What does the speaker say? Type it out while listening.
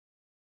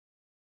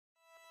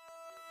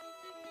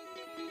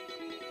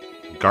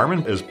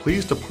Garmin is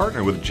pleased to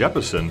partner with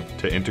Jeppesen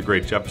to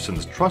integrate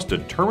Jeppesen's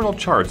trusted terminal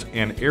charts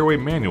and airway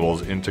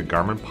manuals into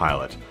Garmin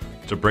Pilot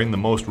to bring the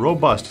most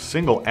robust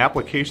single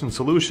application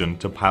solution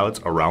to pilots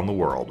around the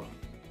world.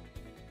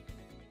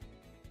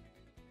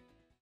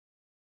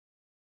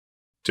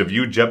 To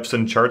view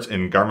Jeppesen charts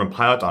in Garmin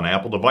Pilot on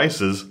Apple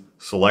devices,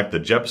 select the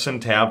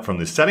Jeppesen tab from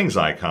the Settings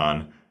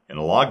icon and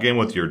log in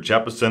with your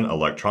Jeppesen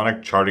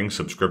electronic charting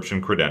subscription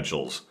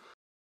credentials.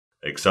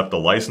 Accept the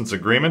license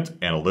agreement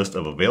and a list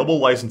of available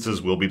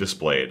licenses will be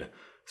displayed.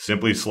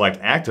 Simply select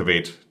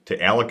Activate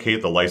to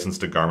allocate the license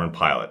to Garmin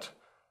Pilot.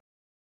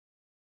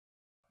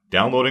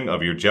 Downloading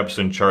of your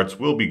Jeppesen charts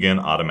will begin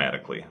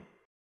automatically.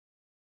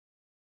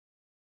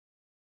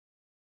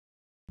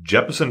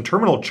 Jeppesen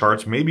Terminal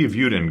Charts may be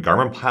viewed in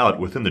Garmin Pilot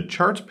within the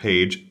Charts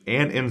page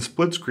and in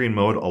split screen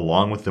mode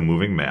along with the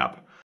moving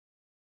map.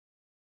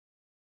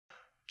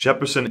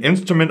 Jeppesen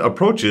instrument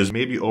approaches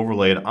may be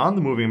overlaid on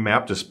the moving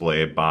map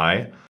display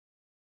by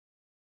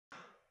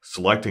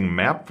selecting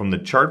Map from the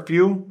chart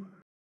view,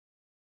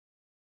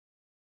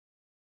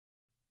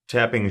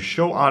 tapping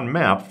Show on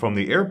Map from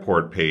the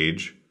airport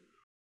page,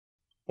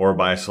 or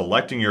by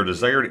selecting your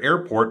desired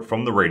airport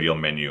from the radial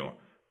menu.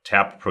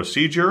 Tap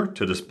Procedure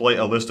to display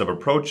a list of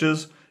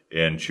approaches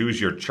and choose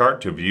your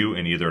chart to view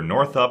in either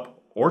North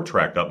Up or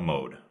Track Up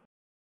mode.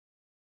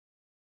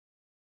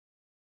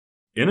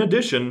 In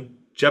addition,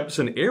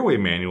 Jeppesen airway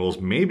manuals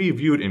may be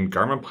viewed in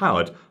Garmin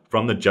Pilot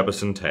from the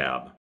Jeppesen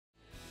tab.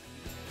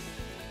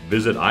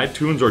 Visit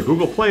iTunes or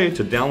Google Play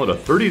to download a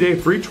 30-day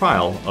free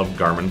trial of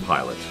Garmin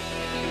Pilot.